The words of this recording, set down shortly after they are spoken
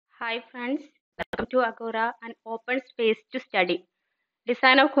Hi friends, welcome to Agora, an open space to study.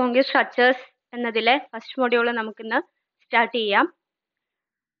 Design of concrete structures എന്നതിലെ first module നമുക്കിന്ന് start ചെയ്യാം.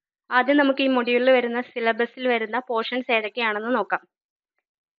 ആദ്യം നമുക്ക് ഈ മൊഡ്യൂളിൽ വരുന്ന സിലബസിൽ വരുന്ന പോർഷൻസ് ഏതൊക്കെയാണെന്ന് നോക്കാം.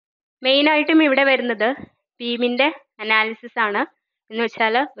 മെയിൻ ആയിട്ടും ഇവിടെ വരുന്നത് ബീമിന്റെ അനാലിസിസ് ആണ്. എന്ന്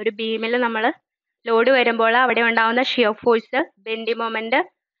വെച്ചാൽ ഒരു ബീമിൽ നമ്മൾ ലോഡ് വരുമ്പോൾ അവിടെ ഉണ്ടാവുന്ന ഷിയർ ഫോഴ്സ്, ബെൻഡി മൊമെന്റ്,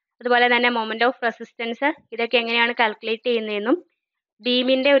 അതുപോലെ തന്നെ മൊമെന്റ് ഓഫ് റെസിസ്റ്റൻസ്, ഇതൊക്കെ എങ്ങനെയാണ് കാൽക്കുലേറ്റ് ചെയ്യുന്നതെന്നും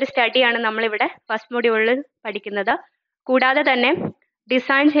ബീമിന്റെ ഒരു സ്റ്റഡിയാണ് നമ്മളിവിടെ ഫസ്റ്റ് മൊഡ്യൂളിൽ പഠിക്കുന്നത്. കൂടാതെ തന്നെ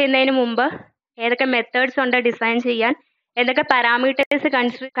ഡിസൈൻ ചെയ്യുന്നതിന് മുമ്പ് ഏതൊക്കെ മെത്തേഡ്സ് ഉണ്ട് ഡിസൈൻ ചെയ്യാൻ, എന്തൊക്കെ പാരാമീറ്റേഴ്സ്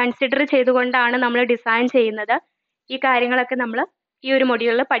കൺസിഡർ ചെയ്തുകൊണ്ടാണ് നമ്മൾ ഡിസൈൻ ചെയ്യുന്നത്, ഈ കാര്യങ്ങളൊക്കെ നമ്മൾ ഈ ഒരു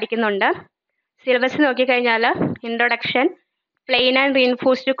മൊഡ്യൂളിൽ പഠിക്കുന്നുണ്ട്. സിലബസ് നോക്കിക്കഴിഞ്ഞാൽ introduction, plain and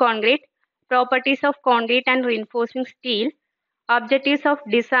reinforced concrete, properties of concrete and reinforcing steel, objectives of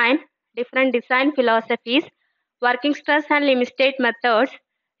design, different design philosophies, working stress and limit state methods,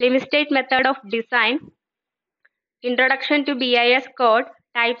 limit state method of design, introduction to BIS code,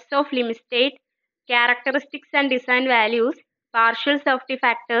 types of limit state, characteristics and design values, partial safety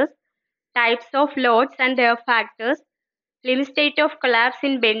factors, types of loads and their factors, limit state of collapse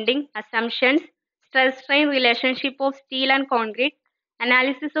in bending, assumptions, stress strain relationship of steel and concrete,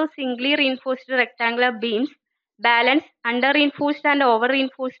 analysis of singly reinforced rectangular beams, balance under reinforced and over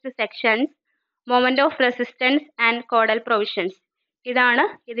reinforced sections, moment of resistance and caudal provisions. ഇതാണ്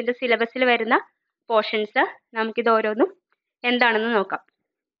ഇതിന്റെ സിലബസിൽ വരുന്ന portions. നമുക്കിത് ഓരോന്നും എന്താണെന്ന് നോക്കാം.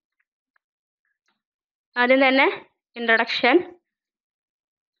 ആദ്യം തന്നെ ഇൻട്രൊഡക്ഷൻ.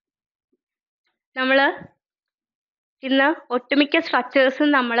 നമ്മൾ ഇന്ന് ഒട്ടുമിക്ക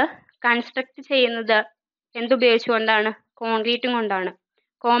സ്ട്രക്ചേഴ്സും നമ്മൾ കൺസ്ട്രക്ട് ചെയ്യുന്നത് എന്തുപയോഗിച്ചുകൊണ്ടാണ്? കോൺക്രീറ്റും കൊണ്ടാണ്.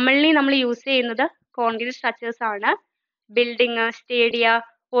 കോമൺലി നമ്മൾ യൂസ് ചെയ്യുന്നത് കോൺക്രീറ്റ് സ്ട്രക്ചേഴ്സ് ആണ്. ബിൽഡിങ്, സ്റ്റേഡിയ,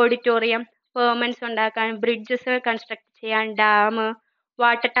 ഓഡിറ്റോറിയം, പെർമൻസ് ഉണ്ടാക്കാൻ, ബ്രിഡ്ജസ് കൺസ്ട്രക്ട് ചെയ്യാൻ, ഡാം,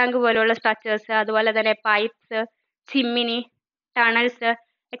 വാട്ടർ ടാങ്ക് പോലെയുള്ള സ്ട്രക്ചേഴ്സ്, അതുപോലെ തന്നെ പൈപ്പ്സ്, ചിമ്മിനി, ടണൽസ്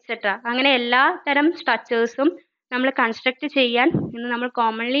എക്സെട്ര. അങ്ങനെ എല്ലാ തരം സ്ട്രക്ചേഴ്സും നമ്മൾ കൺസ്ട്രക്ട് ചെയ്യാൻ ഇന്ന് നമ്മൾ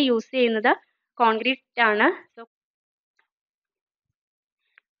കോമൺലി യൂസ് ചെയ്യുന്നത് കോൺക്രീറ്റ് ആണ്.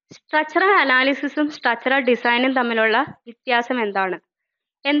 സ്ട്രക്ചറൽ അനാലിസിസും സ്ട്രക്ചറൽ ഡിസൈനും തമ്മിലുള്ള വ്യത്യാസം എന്താണ്?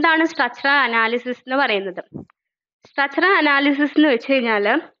 എന്താണ് സ്ട്രക്ചറൽ അനാലിസിസ് എന്ന് പറയുന്നത്? സ്ട്രക്ചറൽ അനാലിസിസ് എന്ന് വെച്ച് കഴിഞ്ഞാൽ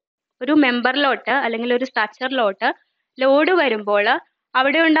ഒരു മെമ്പറിലോട്ട് അല്ലെങ്കിൽ ഒരു സ്ട്രക്ചറിലോട്ട് ലോഡ് വരുമ്പോൾ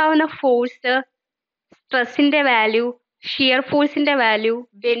അവിടെ ഉണ്ടാവുന്ന ഫോഴ്സ്, സ്ട്രെസ്സിന്റെ വാല്യൂ, ഷിയർ ഫോഴ്സിന്റെ value,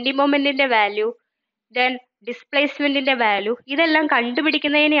 bendy മൊമെന്റിന്റെ value, then ഡിസ്പ്ലേസ്മെന്റിന്റെ value, ഇതെല്ലാം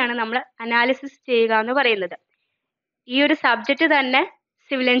കണ്ടുപിടിക്കുന്നതിനെയാണ് നമ്മൾ അനാലിസിസ് ചെയ്യുക എന്ന് പറയുന്നത്. ഈ ഒരു സബ്ജക്റ്റ് തന്നെ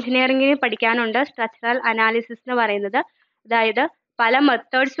സിവിൽ എഞ്ചിനീയറിംഗിന് പഠിക്കാനുണ്ട്, സ്ട്രക്ചറൽ അനാലിസിസ് എന്ന് പറയുന്നത്. അതായത് പല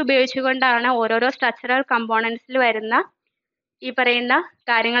മെത്തേഡ്സ് ഉപയോഗിച്ചുകൊണ്ടാണ് ഓരോരോ സ്ട്രക്ചറൽ കമ്പോണൻസിൽ വരുന്ന ഈ പറയുന്ന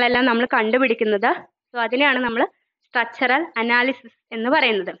കാര്യങ്ങളെല്ലാം നമ്മൾ കണ്ടുപിടിക്കുന്നത്. സോ അതിനെയാണ് നമ്മൾ സ്ട്രക്ചറൽ അനാലിസിസ് എന്ന്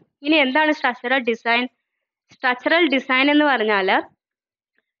പറയുന്നത്. ഇനി എന്താണ് സ്ട്രക്ചറൽ ഡിസൈൻ? സ്ട്രക്ചറൽ ഡിസൈൻ എന്ന് പറഞ്ഞാൽ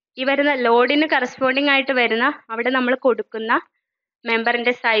ഈ വരുന്ന ലോഡിന് കറസ്പോണ്ടിങ് ആയിട്ട് വരുന്ന അവിടെ നമ്മൾ കൊടുക്കുന്ന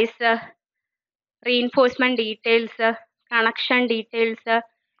മെമ്പറിന്റെ size, reinforcement details, connection details,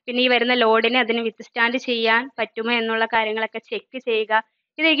 പിന്നെ ഈ വരുന്ന ലോഡിനെ അതിന് വിത്ത്സ്റ്റാൻഡ് ചെയ്യാൻ പറ്റുമോ എന്നുള്ള കാര്യങ്ങളൊക്കെ ചെക്ക് ചെയ്യുക.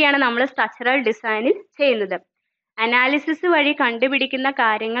 ഇതൊക്കെയാണ് നമ്മൾ സ്ട്രക്ചറൽ ഡിസൈനിൽ ചെയ്യുന്നത്. അനാലിസിസ് വഴി കണ്ടുപിടിക്കുന്ന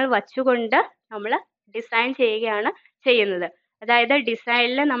കാര്യങ്ങൾ വച്ചുകൊണ്ട് നമ്മൾ ഡിസൈൻ ചെയ്യുകയാണ് ചെയ്യുന്നത്. അതായത്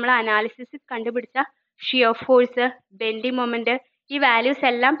ഡിസൈനിൽ നമ്മൾ അനാലിസിസ് കണ്ടുപിടിച്ച ഷിയർ ഫോഴ്സ്, ബെൻഡി മൊമെന്റ്, ഈ വാല്യൂസ്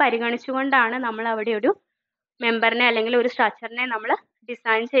എല്ലാം പരിഗണിച്ചുകൊണ്ടാണ് നമ്മൾ അവിടെ ഒരു മെമ്പറിനെ അല്ലെങ്കിൽ ഒരു സ്ട്രക്ചറിനെ നമ്മൾ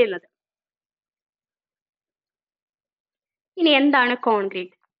ഡിസൈൻ ചെയ്യുന്നത്. ഇനി എന്താണ്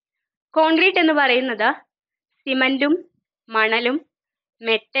കോൺക്രീറ്റ്? കോൺക്രീറ്റ് എന്ന് പറയുന്നത് സിമന്റും മണലും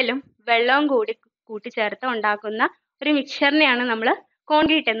മെറ്റലും വെള്ളവും കൂടി കൂട്ടിച്ചേർത്ത് ഉണ്ടാക്കുന്ന ഒരു മിക്സറിനെയാണ് നമ്മൾ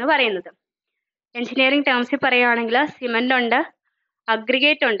കോൺക്രീറ്റ് എന്ന് പറയുന്നത്. എഞ്ചിനീയറിംഗ് ടേംസിൽ പറയുകയാണെങ്കിൽ സിമന്റ് ഉണ്ട്,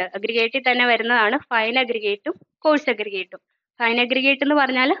 അഗ്രിഗേറ്റ് ഉണ്ട്. അഗ്രിഗേറ്റിൽ തന്നെ വരുന്നതാണ് ഫൈൻ അഗ്രിഗേറ്റും കോഴ്സ് അഗ്രിഗേറ്റും. ഫൈൻ അഗ്രിഗേറ്റ് എന്ന്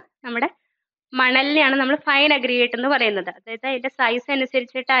പറഞ്ഞാൽ നമ്മുടെ മണലിനെയാണ് നമ്മൾ ഫൈൻ അഗ്രിഗേറ്റ് എന്ന് പറയുന്നത്. അതായത് അതിന്റെ സൈസ്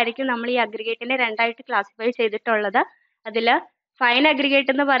അനുസരിച്ചിട്ടായിരിക്കും നമ്മൾ ഈ അഗ്രിഗേറ്റിനെ രണ്ടായിട്ട് ക്ലാസിഫൈ ചെയ്തിട്ടുള്ളത്. അതിൽ ഫൈൻ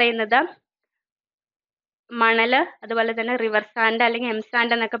അഗ്രിഗേറ്റ് എന്ന് പറയുന്നത് മണല്, അതുപോലെ തന്നെ റിവർ സാൻഡ് അല്ലെങ്കിൽ എം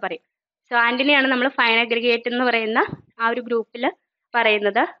സാൻഡ് എന്നൊക്കെ പറയും. സാൻഡിനെയാണ് നമ്മൾ ഫൈൻ അഗ്രിഗേറ്റ് എന്ന് പറയുന്ന ആ ഒരു ഗ്രൂപ്പിൽ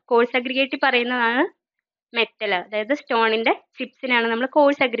പറയുന്നത്. കോഴ്സ് അഗ്രിഗേറ്റ് പറയുന്നതാണ് മെറ്റൽ, അതായത് സ്റ്റോണിന്റെ ചിപ്സിനെയാണ് നമ്മൾ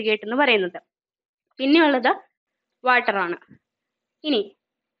കോഴ്സ് അഗ്രിഗേറ്റ് എന്ന് പറയുന്നത്. പിന്നെയുള്ളത് വാട്ടർ ആണ്. ഇനി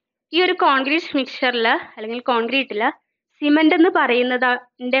ഈ ഒരു കോൺക്രീറ്റ് മിക്സറിൽ അല്ലെങ്കിൽ കോൺക്രീറ്റിൽ സിമന്റ് എന്ന്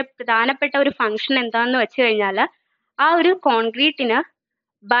പറയുന്നതിന്റെ പ്രധാനപ്പെട്ട ഒരു ഫംഗ്ഷൻ എന്താണെന്ന് വെച്ച് കഴിഞ്ഞാൽ ആ ഒരു കോൺക്രീറ്റിന്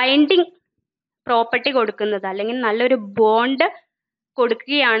ബൈൻഡിങ് പ്രോപ്പർട്ടി കൊടുക്കുന്നത് അല്ലെങ്കിൽ നല്ലൊരു ബോണ്ട്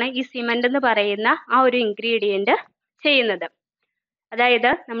കൊടുക്കുകയാണ് ഈ സിമന്റ് എന്ന് പറയുന്ന ആ ഒരു ഇൻഗ്രീഡിയന്റ് ചെയ്യുന്നത്. അതായത്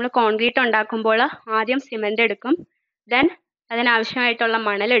നമ്മൾ കോൺക്രീറ്റ് ഉണ്ടാക്കുമ്പോൾ ആദ്യം സിമന്റ് എടുക്കും, ദെൻ അതിനാവശ്യമായിട്ടുള്ള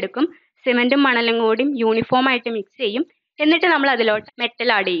മണലെടുക്കും, സിമെന്റും മണലും കൂടി യൂണിഫോം ആയിട്ട് മിക്സ് ചെയ്യും. എന്നിട്ട് നമ്മൾ അതിലോട്ട് മെറ്റൽ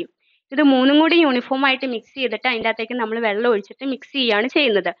ആഡ് ചെയ്യും. ഇത് മൂന്നും കൂടി യൂണിഫോം ആയിട്ട് മിക്സ് ചെയ്തിട്ട് അതിൻ്റെ അകത്തേക്ക് നമ്മൾ വെള്ളം ഒഴിച്ചിട്ട് മിക്സ് ചെയ്യുകയാണ്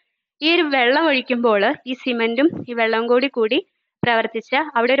ചെയ്യുന്നത്. ഈ ഒരു വെള്ളം ഒഴിക്കുമ്പോൾ ഈ സിമെന്റും ഈ വെള്ളവും കൂടി പ്രവർത്തിച്ച്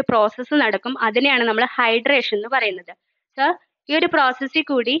അവിടെ ഒരു പ്രോസസ്സ് നടക്കും. അതിനെയാണ് നമ്മൾ ഹൈഡ്രേഷൻ എന്ന് പറയുന്നത്. സോ ഈ ഒരു പ്രോസസ്സിൽ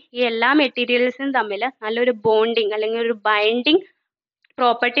കൂടി ഈ എല്ലാ മെറ്റീരിയൽസും തമ്മിൽ നല്ലൊരു ബോണ്ടിങ് അല്ലെങ്കിൽ ഒരു ബൈൻഡിങ്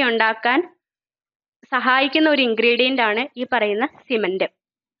പ്രോപ്പർട്ടി ഉണ്ടാക്കാൻ സഹായിക്കുന്ന ഒരു ഇൻഗ്രീഡിയൻ്റ് ആണ് ഈ പറയുന്ന സിമെന്റ്.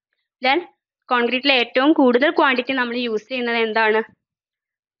 ദെൻ കോൺക്രീറ്റിലെ ഏറ്റവും കൂടുതൽ ക്വാണ്ടിറ്റി നമ്മൾ യൂസ് ചെയ്യുന്നത് എന്താണ്?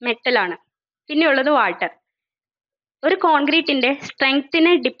 മെറ്റലാണ്. പിന്നെയുള്ളത് വാട്ടർ. ഒരു കോൺക്രീറ്റിന്റെ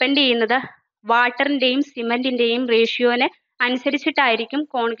സ്ട്രെങ്ത്തിനെ ഡിപ്പെൻഡ് ചെയ്യുന്നത് വാട്ടറിന്റെയും സിമെന്റിന്റെയും റേഷ്യോനെ അനുസരിച്ചിട്ടായിരിക്കും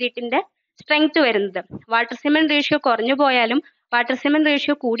കോൺക്രീറ്റിന്റെ സ്ട്രെങ്ത് വരുന്നത്. വാട്ടർ സിമെന്റ് റേഷ്യോ കുറഞ്ഞു പോയാലും വാട്ടർ സിമെന്റ്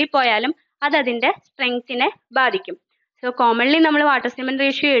റേഷ്യോ കൂടിപ്പോയാലും അത് അതിന്റെ സ്ട്രെങ്ത്തിനെ ബാധിക്കും. സോ കോമൺലി നമ്മൾ വാട്ടർ സിമെന്റ്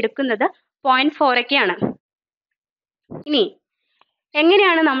റേഷ്യോ എടുക്കുന്നത് 0.4 ഒക്കെയാണ്. ഇനി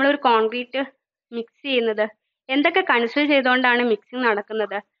എങ്ങനെയാണ് നമ്മളൊരു കോൺക്രീറ്റ് മിക്സ് ചെയ്യുന്നത്? എന്തൊക്കെ കൺസിഡർ ചെയ്തുകൊണ്ടാണ് മിക്സിംഗ്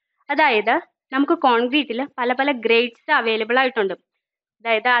നടക്കുന്നത്? അതായത് നമുക്ക് കോൺക്രീറ്റിൽ പല പല ഗ്രേഡ്സ് അവൈലബിൾ ആയിട്ടുണ്ട്.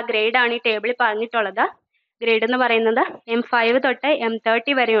 അതായത് ആ ഗ്രേഡ് ആണ് ഈ ടേബിളിൽ പറഞ്ഞിട്ടുള്ളത്. ഗ്രേഡ് എന്ന് പറയുന്നത് M5 തൊട്ട്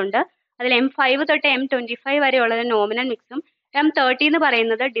M30 വരെയുണ്ട്. അതിൽ M5 തൊട്ട് M25 വരെയുള്ളത് നോമിനൽ മിക്സും M30 എന്ന്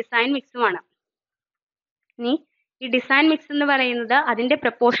പറയുന്നത് ഡിസൈൻ മിക്സുമാണ്. ഇനി ഈ ഡിസൈൻ മിക്സ് എന്ന് പറയുന്നത് അതിന്റെ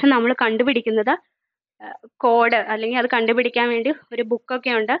പ്രപ്പോർഷൻ നമ്മൾ കണ്ടുപിടിക്കുന്നത് കോഡ് അല്ലെങ്കിൽ അത് കണ്ടുപിടിക്കാൻ വേണ്ടി ഒരു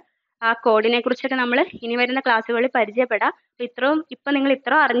ബുക്കൊക്കെ ഉണ്ട്. ആ കോഡിനെ കുറിച്ചൊക്കെ നമ്മൾ ഇനി വരുന്ന ക്ലാസ്സുകളിൽ പരിചയപ്പെടാം. ഇപ്പം നിങ്ങൾ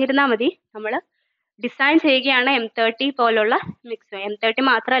ഇത്ര അറിഞ്ഞിരുന്നാൽ മതി. നമ്മൾ ഡിസൈൻ ചെയ്യുകയാണ് M30 പോലുള്ള മിക്സ്. M30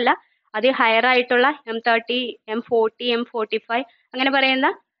 മാത്രമല്ല, അത് ഹയർ ആയിട്ടുള്ള M30, M40, M45 അങ്ങനെ പറയുന്ന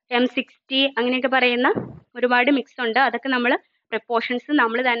M60 അങ്ങനെയൊക്കെ പറയുന്ന ഒരുപാട് മിക്സ് ഉണ്ട്. അതൊക്കെ നമ്മൾ പ്രപ്പോർഷൻസ്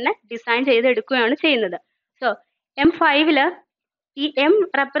നമ്മൾ തന്നെ ഡിസൈൻ ചെയ്തെടുക്കുകയാണ് ചെയ്യുന്നത്. സോ M5 ഈ M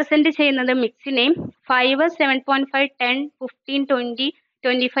റെപ്രസെന്റ് ചെയ്യുന്നത് മിക്സിനെയും 5, 7.5, 10, 15, 20,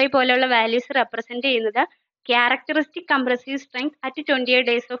 25 പോലെയുള്ള വാല്യൂസ് റെപ്രസെന്റ് ചെയ്യുന്നത് characteristic compressive strength at 28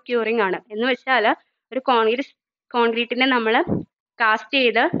 days of curing ആണ്. എന്ന് വെച്ചാൽ ഒരു കോൺക്രീറ്റിനെ നമ്മൾ കാസ്റ്റ്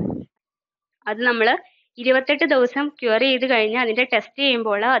ചെയ്ത് അത് നമ്മൾ 28 ദിവസം ക്യൂർ ചെയ്ത് കഴിഞ്ഞ് അതിന്റെ ടെസ്റ്റ്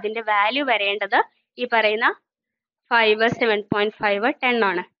ചെയ്യുമ്പോൾ അതിന്റെ വാല്യൂ വരേണ്ടത് ഈ പറയുന്ന 5, 7.5, 10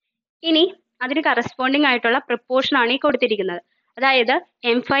 ആണ്. ഇനി അതിന് കറസ്പോണ്ടിങ് ആയിട്ടുള്ള പ്രപ്പോർഷൻ ആണ് ഈ കൊടുത്തിരിക്കുന്നത്. അതായത്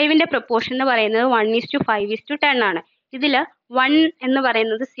M5ന്റെ പ്രപ്പോർഷൻ എന്ന് പറയുന്നത് 1:5:10 ആണ്. ഇതിൽ 1 എന്ന്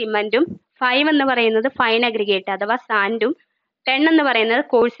പറയുന്നത് സിമെന്റും 5 എന്ന് പറയുന്നത് ഫൈൻ അഗ്രിഗേറ്റ് അഥവാ സാൻഡും 10 എന്ന് പറയുന്നത്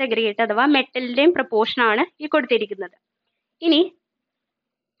കോഴ്സ് അഗ്രിഗേറ്റ് അഥവാ മെറ്റലിന്റെയും പ്രപ്പോർഷൻ ആണ് ഈ കൊടുത്തിരിക്കുന്നത്. ഇനി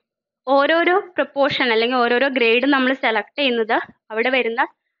ഓരോരോ പ്രപ്പോർഷൻ അല്ലെങ്കിൽ ഓരോരോ ഗ്രേഡ് നമ്മൾ സെലക്ട് ചെയ്യുന്നത് അവിടെ വരുന്ന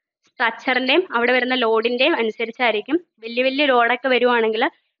സ്ട്രക്ചറിന്റെയും അവിടെ വരുന്ന ലോഡിന്റെയും അനുസരിച്ചായിരിക്കും. വലിയ വലിയ ലോഡൊക്കെ വരുവാണെങ്കിൽ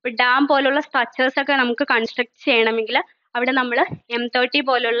ഇപ്പോൾ ഡാം പോലുള്ള സ്ട്രക്ചേഴ്സ് ഒക്കെ നമുക്ക് കൺസ്ട്രക്ട് ചെയ്യണമെങ്കിൽ അവിടെ നമ്മൾ M30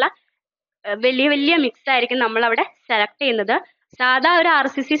 പോലുള്ള വലിയ വലിയ മിക്സ് ആയിരിക്കും നമ്മൾ അവിടെ സെലക്ട് ചെയ്യുന്നത്. സാധാ ഒരു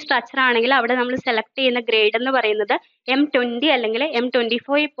RCC സ്ട്രക്ചർ ആണെങ്കിൽ അവിടെ നമ്മൾ സെലക്ട് ചെയ്യുന്ന ഗ്രേഡ് എന്ന് പറയുന്നത് M20 അല്ലെങ്കിൽ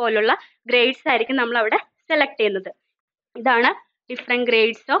M25 പോലുള്ള ഗ്രേഡ്സ് ആയിരിക്കും നമ്മൾ അവിടെ സെലക്ട് ചെയ്യുന്നത്. ഇതാണ് ഡിഫറെന്റ്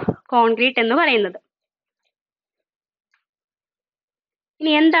ഗ്രേഡ്സ് ഓഫ് കോൺക്രീറ്റ് എന്ന് പറയുന്നത്.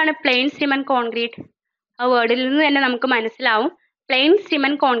 ഇനി എന്താണ് പ്ലെയിൻ സിമെന്റ് കോൺക്രീറ്റ്? ആ വേർഡിൽ നിന്ന് തന്നെ നമുക്ക് മനസ്സിലാവും. പ്ലെയിൻ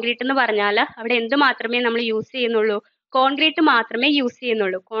സിമെന്റ് കോൺക്രീറ്റ് എന്ന് പറഞ്ഞാൽ അവിടെ എന്ത് മാത്രമേ നമ്മൾ യൂസ് ചെയ്യുന്നുള്ളൂ? കോൺക്രീറ്റ് മാത്രമേ യൂസ്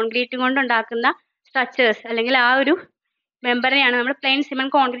ചെയ്യുന്നുള്ളൂ. കോൺക്രീറ്റ് കൊണ്ടുണ്ടാക്കുന്ന സ്ട്രക്ചേഴ്സ് അല്ലെങ്കിൽ ആ ഒരു മെമ്പറിനെയാണ് നമ്മൾ പ്ലെയിൻ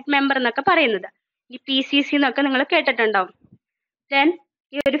സിമെന്റ് കോൺക്രീറ്റ് മെമ്പർ എന്നൊക്കെ പറയുന്നത്. ഈ PCC എന്നൊക്കെ നിങ്ങൾ കേട്ടിട്ടുണ്ടാവും. ദെൻ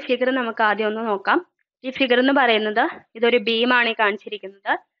ഈ ഒരു ഫിഗർ നമുക്ക് ആദ്യം ഒന്ന് നോക്കാം. ഈ ഫിഗർ എന്ന് പറയുന്നത് ഇതൊരു ബീമാണ് ഈ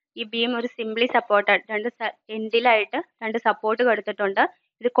കാണിച്ചിരിക്കുന്നത്. ഈ ബീം ഒരു സിംപ്ലി സപ്പോർട്ടഡ് രണ്ട് എൻഡിലായിട്ട് രണ്ട് സപ്പോർട്ട് കൊടുത്തിട്ടുണ്ട്.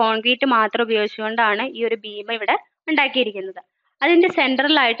 ഇത് കോൺക്രീറ്റ് മാത്രം ഉപയോഗിച്ചുകൊണ്ടാണ് ഈ ഒരു ബീം ഇവിടെ ഉണ്ടാക്കിയിരിക്കുന്നത്. അതിന്റെ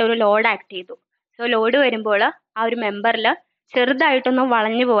സെൻട്രലായിട്ട് ഒരു ലോഡ് ആക്ട് ചെയ്തു. സോ ലോഡ് വരുമ്പോൾ ആ ഒരു മെമ്പറിൽ ചെറുതായിട്ടൊന്ന്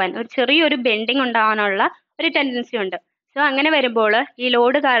വളഞ്ഞു പോകാൻ ഒരു ചെറിയൊരു ബെൻഡിങ് ഉണ്ടാകാനുള്ള ഒരു ടെൻഡൻസി ഉണ്ട്. സോ അങ്ങനെ വരുമ്പോൾ ഈ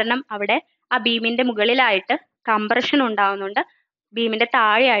ലോഡ് കാരണം അവിടെ ആ ബീമിന്റെ മുകളിലായിട്ട് കംപ്രഷൻ ഉണ്ടാവുന്നുണ്ട്. ബീമിന്റെ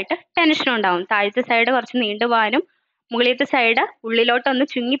താഴെയായിട്ട് ടെൻഷൻ ഉണ്ടാവും. താഴത്തെ സൈഡ് കുറച്ച് നീണ്ടുപോകാനും മുകളിലത്തെ സൈഡ് ഉള്ളിലോട്ടൊന്ന്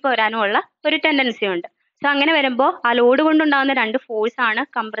ചുങ്ങിപ്പോരാനുമുള്ള ഒരു ടെൻഡൻസി ഉണ്ട്. സോ അങ്ങനെ വരുമ്പോൾ ആ ലോഡ് കൊണ്ടുണ്ടാകുന്ന രണ്ട് ഫോഴ്സ് ആണ്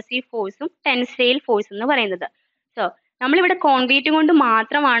കംപ്രസീവ് ഫോഴ്സും ടെൻസൈൽ ഫോഴ്സ് എന്ന് പറയുന്നത്. സോ നമ്മളിവിടെ കോൺക്രീറ്റ് കൊണ്ട്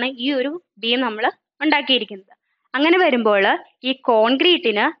മാത്രമാണ് ഈ ഒരു ബീം നമ്മൾ ഉണ്ടാക്കിയിരിക്കുന്നത്. അങ്ങനെ വരുമ്പോൾ ഈ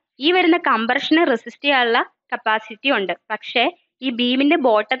കോൺക്രീറ്റിന് ഈ വരുന്ന കംപ്രഷനെ റെസിസ്റ്റ് ചെയ്യാനുള്ള കപ്പാസിറ്റി ഉണ്ട്. പക്ഷേ ഈ ബീമിന്റെ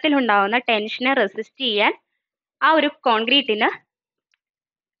ബോട്ടത്തിൽ ഉണ്ടാകുന്ന ടെൻഷനെ റെസിസ്റ്റ് ചെയ്യാൻ ആ ഒരു കോൺക്രീറ്റിന്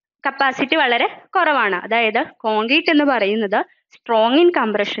കപ്പാസിറ്റി വളരെ കുറവാണ്. അതായത് കോൺക്രീറ്റ് എന്ന് പറയുന്നത് സ്ട്രോങ് ഇൻ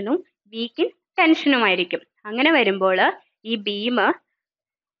കംപ്രഷനും വീക്ക് ഇൻ ടെൻഷനുമായിരിക്കും. അങ്ങനെ വരുമ്പോൾ ഈ ബീം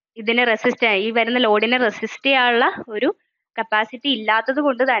ഇതിനെ ഈ വരുന്ന ലോഡിനെ റെസിസ്റ്റ് ചെയ്യാനുള്ള ഒരു കപ്പാസിറ്റി ഇല്ലാത്തത്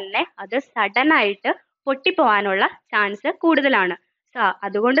കൊണ്ട് തന്നെ അത് സഡൻ ആയിട്ട് പൊട്ടിപ്പോവാനുള്ള ചാൻസ് കൂടുതലാണ്. സോ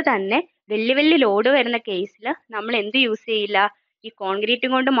അതുകൊണ്ട് തന്നെ വലിയ ലോഡ് വരുന്ന കേസിൽ നമ്മൾ എന്ത് യൂസ് ചെയ്യില്ല, ഈ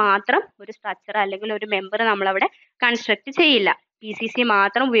കോൺക്രീറ്റും കൊണ്ട് മാത്രം ഒരു സ്ട്രക്ചർ അല്ലെങ്കിൽ ഒരു മെമ്പർ നമ്മളവിടെ കൺസ്ട്രക്ട് ചെയ്യില്ല. PCC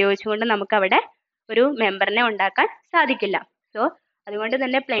മാത്രം ഉപയോഗിച്ചുകൊണ്ട് നമുക്ക് അവിടെ ഒരു മെമ്പറിനെ ഉണ്ടാക്കാൻ സാധിക്കില്ല. സോ അതുകൊണ്ട്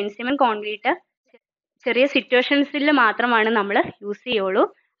തന്നെ പ്ലെയിൻ സിമെന്റ് കോൺക്രീറ്റ് ചെറിയ സിറ്റുവേഷൻസിൽ മാത്രമാണ് നമ്മൾ യൂസ് ചെയ്യുള്ളൂ.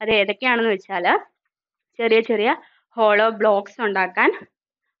 അത് ഏതൊക്കെയാണെന്ന് വെച്ചാൽ ചെറിയ ഹോളോ ബ്ലോക്സ് ഉണ്ടാക്കാൻ,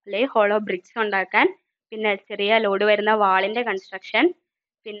 അല്ലെങ്കിൽ ഹോളോ ബ്രിക്സ് ഉണ്ടാക്കാൻ, പിന്നെ ചെറിയ ലോഡ് വരുന്ന വാളിന്റെ കൺസ്ട്രക്ഷൻ,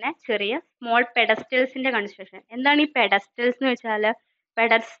 പിന്നെ ചെറിയ സ്മോൾ പെഡസ്റ്റൽസിന്റെ കൺസ്ട്രക്ഷൻ. എന്താണ് ഈ പെഡസ്റ്റൽസ് എന്ന് വെച്ചാൽ?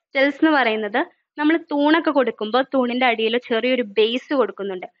 പെഡസ്റ്റൽസ് എന്ന് പറയുന്നത് നമ്മൾ തൂണൊക്കെ കൊടുക്കുമ്പോൾ തൂണിന്റെ അടിയിൽ ചെറിയൊരു ബേസ്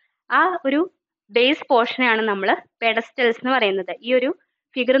കൊടുക്കുന്നുണ്ട്. ആ ഒരു ബേസ് പോർഷനെയാണ് നമ്മൾ പെഡസ്റ്റൽസ് എന്ന് പറയുന്നത്. ഈ ഒരു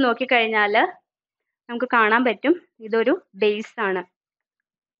ഫിഗർ നോക്കിക്കഴിഞ്ഞാൽ നമുക്ക് കാണാൻ പറ്റും, ഇതൊരു ബേസ് ആണ്.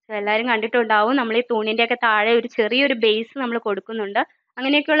 എല്ലാവരും കണ്ടിട്ടുണ്ടാവും, നമ്മൾ ഈ തൂണിന്റെ ഒക്കെ താഴെ ഒരു ചെറിയൊരു ബേസ് നമ്മൾ കൊടുക്കുന്നുണ്ട്.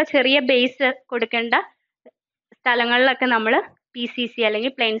 അങ്ങനെയൊക്കെയുള്ള ചെറിയ ബേസ് കൊടുക്കേണ്ട സ്ഥലങ്ങളിലൊക്കെ നമ്മൾ PCC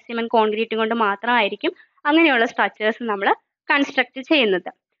അല്ലെങ്കിൽ പ്ലെയിൻ സിമെന്റ് കോൺക്രീറ്റ് കൊണ്ട് മാത്രമായിരിക്കും അങ്ങനെയുള്ള സ്ട്രക്ചേഴ്സ് നമ്മൾ കൺസ്ട്രക്ട് ചെയ്യുന്നത്.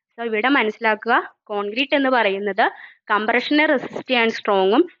 സോ ഇവിടെ മനസ്സിലാക്കുക, കോൺക്രീറ്റ് എന്ന് പറയുന്നത് കംപ്രഷനെ റെസിസ്റ്റ് ചെയ്യാൻ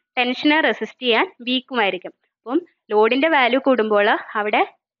സ്ട്രോങ്ങും ടെൻഷനെ റെസിസ്റ്റ് ചെയ്യാൻ വീക്കുമായിരിക്കും. അപ്പം ലോഡിന്റെ വാല്യൂ കൂടുമ്പോൾ അവിടെ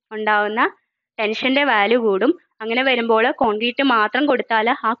ഉണ്ടാവുന്ന ടെൻഷന്റെ വാല്യൂ കൂടും. അങ്ങനെ വരുമ്പോൾ കോൺക്രീറ്റ് മാത്രം കൊടുത്താൽ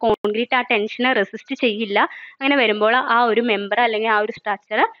ആ കോൺക്രീറ്റ് ആ ടെൻഷനെ റെസിസ്റ്റ് ചെയ്യില്ല. അങ്ങനെ വരുമ്പോൾ ആ ഒരു മെമ്പർ അല്ലെങ്കിൽ ആ ഒരു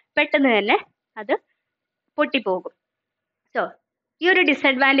സ്ട്രക്ചർ പെട്ടെന്ന് തന്നെ അത് പൊട്ടിപ്പോകും. സോ ഈ ഒരു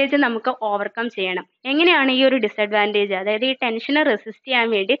ഡിസഡ്വാൻറ്റേജ് നമുക്ക് ഓവർകം ചെയ്യണം. എങ്ങനെയാണ് ഈ ഒരു ഡിസഡ്വാൻറ്റേജ്, അതായത് ഈ ടെൻഷനെ റെസിസ്റ്റ് ചെയ്യാൻ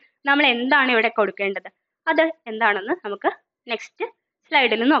വേണ്ടി നമ്മൾ എന്താണ് ഇവിടെ കൊടുക്കേണ്ടത്, അത് എന്താണെന്ന് നമുക്ക് നെക്സ്റ്റ്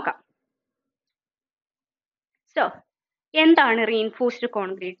സ്ലൈഡിൽ നോക്കാം. സോ എന്താണ് reinforced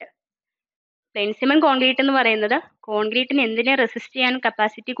concrete? Plain cement concrete എന്ന് പറയുന്നത് കോൺക്രീറ്റിന് എന്തിനെ റെസിസ്റ്റ് ചെയ്യാൻ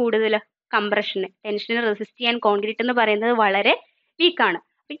കപ്പാസിറ്റി കൂടുതൽ? കംപ്രഷന്. ടെൻഷനെ റെസിസ്റ്റ് ചെയ്യാൻ കോൺക്രീറ്റ് എന്ന് പറയുന്നത് വളരെ വീക്കാണ്.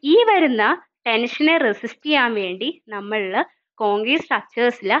 അപ്പൊ ഈ വരുന്ന ടെൻഷനെ റെസിസ്റ്റ് ചെയ്യാൻ വേണ്ടി നമ്മൾ കോൺക്രീറ്റ്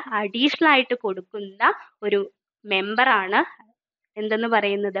സ്ട്രക്ചേഴ്സിൽ അഡീഷണൽ ആയിട്ട് കൊടുക്കുന്ന ഒരു മെമ്പറാണ് എന്തെന്ന്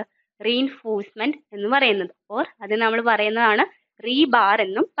പറയുന്നത്? റീഇൻഫോഴ്സ്മെന്റ് എന്ന് പറയുന്നത്. ഓർ അത് നമ്മൾ പറയുന്നതാണ് റീബാർ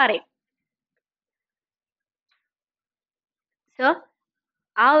എന്നും പറയും. സോ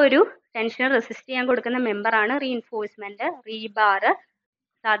ആ ഒരു ടെൻഷനെ റെസിസ്റ്റ് ചെയ്യാൻ കൊടുക്കുന്ന മെമ്പറാണ് റീഇൻഫോഴ്സ്മെന്റ്. റീബാർ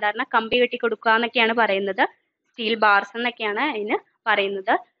സാധാരണ കമ്പി കെട്ടി കൊടുക്കുക എന്നൊക്കെയാണ് പറയുന്നത്. സ്റ്റീൽ ബാർസ് എന്നൊക്കെയാണ് അതിന്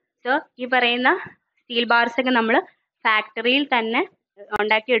പറയുന്നത്. സോ ഈ പറയുന്ന സ്റ്റീൽ ബാർസ് ഒക്കെ നമ്മൾ ഫാക്ടറിയിൽ തന്നെ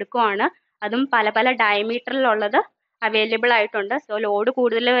ഉണ്ടാക്കിയെടുക്കുവാണ്. അതും പല ഡയമീറ്ററിലുള്ളത് അവൈലബിൾ ആയിട്ടുണ്ട്. സോ ലോഡ്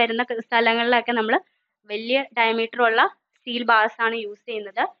കൂടുതൽ വരുന്ന സ്ഥലങ്ങളിലൊക്കെ നമ്മൾ വലിയ ഡയമീറ്റർ ഉള്ള സ്റ്റീൽ ബാർസ് ആണ് യൂസ്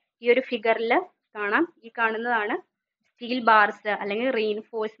ചെയ്യുന്നത്. ഈ ഒരു ഫിഗറിൽ കാണാം, ഈ കാണുന്നതാണ് സ്റ്റീൽ ബാർസ് അല്ലെങ്കിൽ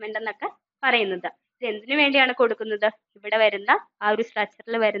റീഇൻഫോഴ്സ്മെന്റ് എന്നൊക്കെ പറയുന്നത്. ഇത് എന്തിനു വേണ്ടിയാണ് കൊടുക്കുന്നത്? ഇവിടെ വരുന്ന ആ ഒരു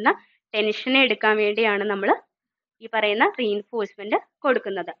സ്ട്രക്ചറിൽ വരുന്ന ടെൻഷനെ എടുക്കാൻ വേണ്ടിയാണ് നമ്മൾ ഈ പറയുന്ന റീഇൻഫോഴ്സ്മെന്റ്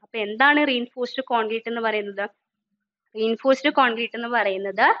കൊടുക്കുന്നത്. അപ്പൊ എന്താണ് റീഇൻഫോഴ്സ്ഡ് കോൺക്രീറ്റ് എന്ന് പറയുന്നത്? റീഇൻഫോഴ്സ്ഡ് കോൺക്രീറ്റ് എന്ന്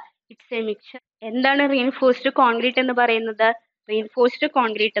പറയുന്നത് ഇറ്റ്സ് എ മിക്സ്ചർ. എന്താണ് റീഇൻഫോഴ്സ്ഡ് കോൺക്രീറ്റ് എന്ന് പറയുന്നത്? റീഇൻഫോഴ്സ്ഡ്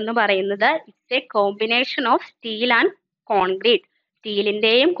കോൺക്രീറ്റ് എന്ന് പറയുന്നത് it's A combination of steel and concrete.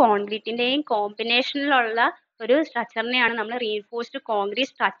 സ്റ്റീലിന്റെയും കോൺക്രീറ്റിന്റെയും കോമ്പിനേഷനിലുള്ള ഒരു സ്ട്രക്ചറിനെയാണ് നമ്മൾ റീഇൻഫോഴ്സ്ഡ്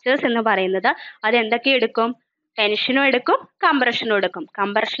കോൺക്രീറ്റ് സ്ട്രക്ചേഴ്സ് എന്ന് പറയുന്നത്. അത് എന്തൊക്കെ എടുക്കും? ടെൻഷനും എടുക്കും, കംപ്രഷനും എടുക്കും.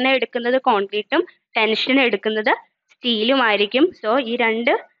 കംപ്രഷനെ എടുക്കുന്നത് കോൺക്രീറ്റും ടെൻഷനെ എടുക്കുന്നത് സ്റ്റീലും ആയിരിക്കും. സോ ഈ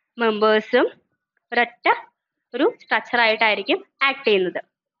രണ്ട് മെമ്പേഴ്സും ഒരൊറ്റ ഒരു സ്ട്രക്ചർ ആയിട്ടായിരിക്കും ആക്ട് ചെയ്യുന്നത്.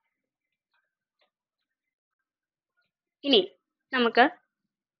 ഇനി നമുക്ക്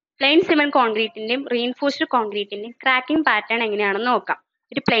plain cement കോൺക്രീറ്റിന്റെയും reinforced കോൺക്രീറ്റിന്റെയും cracking pattern എങ്ങനെയാണെന്ന് നോക്കാം.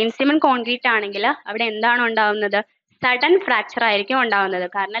 ഒരു പ്ലെയിൻ സിമെന്റ് കോൺക്രീറ്റ് ആണെങ്കിൽ അവിടെ എന്താണ് ഉണ്ടാവുന്നത്? സഡൻ ഫ്രാക്ചർ ആയിരിക്കും ഉണ്ടാവുന്നത്.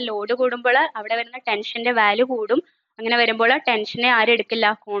 കാരണം ലോഡ് കൂടുമ്പോൾ അവിടെ വരുന്ന ടെൻഷന്റെ വാല്യൂ കൂടും. അങ്ങനെ വരുമ്പോൾ ടെൻഷനെ ആരും എടുക്കില്ല,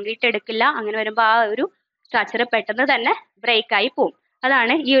 കോൺക്രീറ്റ് എടുക്കില്ല. അങ്ങനെ വരുമ്പോൾ ആ ഒരു സ്ട്രക്ചർ പെട്ടെന്ന് തന്നെ ബ്രേക്ക് ആയി പോകും.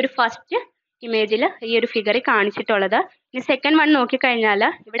 അതാണ് ഈ ഒരു ഫസ്റ്റ് ഇമേജിൽ ഈ ഒരു ഫിഗറിൽ കാണിച്ചിട്ടുള്ളത്. ഇനി സെക്കൻഡ് വൺ നോക്കിക്കഴിഞ്ഞാൽ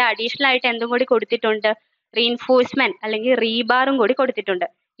ഇവിടെ അഡീഷണൽ ആയിട്ട് എന്തും കൂടി കൊടുത്തിട്ടുണ്ട്? റീഇൻഫോഴ്സ്മെന്റ് അല്ലെങ്കിൽ റീബാറും കൂടി കൊടുത്തിട്ടുണ്ട്.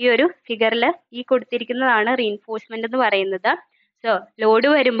 ഈ ഒരു ഫിഗറിൽ ഈ കൊടുത്തിരിക്കുന്നതാണ് റീഇൻഫോഴ്സ്മെന്റ് എന്ന് പറയുന്നത്. സോ ലോഡ്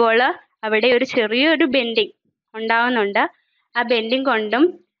വരുമ്പോൾ അവിടെ ഒരു ചെറിയൊരു ബെൻഡിങ് ഉണ്ടാവുന്നുണ്ട്. ആ ബെൻഡിങ് കൊണ്ടും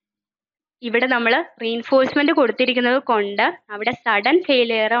ഇവിടെ നമ്മൾ റീഇൻഫോഴ്സ്മെന്റ് കൊടുത്തിരിക്കുന്നത് കൊണ്ട് അവിടെ സഡൻ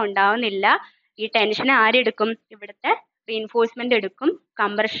ഫെയിലിയർ ഉണ്ടാവുന്നില്ല. ഈ ടെൻഷനെ ആരെടുക്കും? ഇവിടുത്തെ റീഇൻഫോഴ്സ്മെന്റ് എടുക്കും,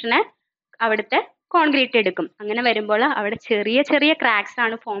 കംപ്രഷനെ അവിടുത്തെ കോൺക്രീറ്റ് എടുക്കും. അങ്ങനെ വരുമ്പോൾ അവിടെ ചെറിയ ക്രാക്സ്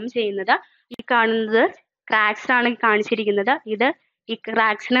ആണ് ഫോം ചെയ്യുന്നത്. ഈ കാണുന്നത് ക്രാക്സ് ആണ് കാണിച്ചിരിക്കുന്നത്. ഈ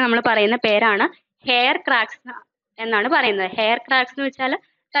ക്രാക്സിന് നമ്മൾ പറയുന്ന പേരാണ് ഹെയർ ക്രാക്സ് എന്നാണ് പറയുന്നത്. ഹെയർ ക്രാക്സ് എന്ന് വെച്ചാൽ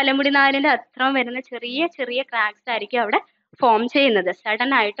തലമുടി നാരിന്റെ അത്രയും വരുന്ന ചെറിയ ക്രാക്സ് ആയിരിക്കും അവിടെ ഫോം ചെയ്യുന്നത്. സഡൻ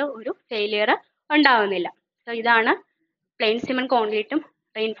ആയിട്ട് ഒരു ഫെയിലിയർ ഉണ്ടാവുന്നില്ല. സോ ഇതാണ് പ്ലെയിൻ സിമെന്റ് കോൺക്രീറ്റും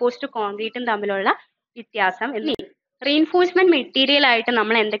റീഇൻഫോഴ്സ്ഡ് കോൺക്രീറ്റും തമ്മിലുള്ള വ്യത്യാസം. റീഇൻഫോഴ്സ്മെന്റ് മെറ്റീരിയൽ ആയിട്ട്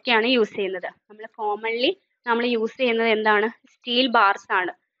നമ്മൾ എന്തൊക്കെയാണ് യൂസ് ചെയ്യുന്നത്? നമ്മൾ കോമൺലി യൂസ് ചെയ്യുന്നത് എന്താണ്? സ്റ്റീൽ ബാർസ്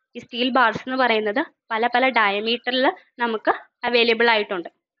ആണ്. ഈ സ്റ്റീൽ ബാർസ് എന്ന് പറയുന്നത് പല പല ഡയമീറ്ററിൽ നമുക്ക് അവൈലബിൾ ആയിട്ടുണ്ട്.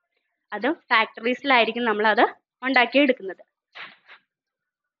 അത് ഫാക്ടറീസിലായിരിക്കും നമ്മളത് ഉണ്ടാക്കിയെടുക്കുന്നത്.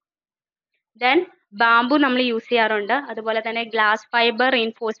 ദെൻ ബാംബു നമ്മൾ യൂസ് ചെയ്യാറുണ്ട്. അതുപോലെ തന്നെ ഗ്ലാസ് ഫൈബർ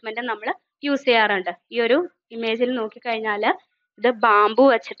റീൻഫോഴ്സ്മെന്റ് നമ്മൾ യൂസ് ചെയ്യാറുണ്ട്. ഈ ഒരു ഇമേജിൽ നോക്കിക്കഴിഞ്ഞാൽ ഇത് ബാംബു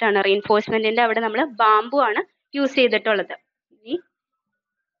വെച്ചിട്ടാണ് റീൻഫോഴ്സ്മെന്റിന്റെ അവിടെ നമ്മൾ ബാംബു ആണ് യൂസ് ചെയ്തിട്ടുള്ളത്. ഇനി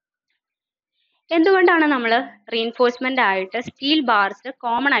എന്തുകൊണ്ടാണ് നമ്മൾ റീൻഫോഴ്സ്മെന്റ് ആയിട്ട് സ്റ്റീൽ ബാർസ്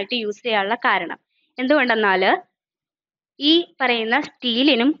കോമൺ ആയിട്ട് യൂസ് ചെയ്യാനുള്ള കാരണം? എന്തുകൊണ്ടെന്നാൽ ഈ പറയുന്ന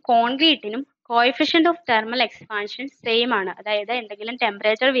സ്റ്റീലിനും കോൺക്രീറ്റിനും coefficient of thermal expansion same ആണ്. അതായത് എന്തെങ്കിലും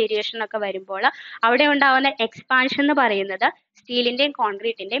ടെമ്പറേച്ചർ വേരിയേഷൻ ഒക്കെ വരുമ്പോൾ അവിടെ ഉണ്ടാവുന്ന എക്സ്പാൻഷൻ എന്ന് പറയുന്നത് സ്റ്റീലിന്റെയും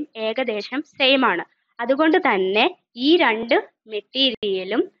കോൺക്രീറ്റിന്റെയും ഏകദേശം സെയിം ആണ്. അതുകൊണ്ട് തന്നെ ഈ രണ്ട്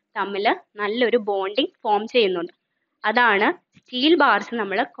മെറ്റീരിയലും തമ്മിൽ നല്ലൊരു ബോണ്ടിങ് ഫോം ചെയ്യുന്നുണ്ട്. അതാണ് സ്റ്റീൽ ബാർസ്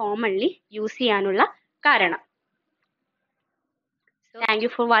നമ്മൾ കോമൺലി യൂസ് ചെയ്യാനുള്ള കാരണം. Thank you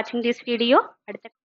for watching this video. അടുത്ത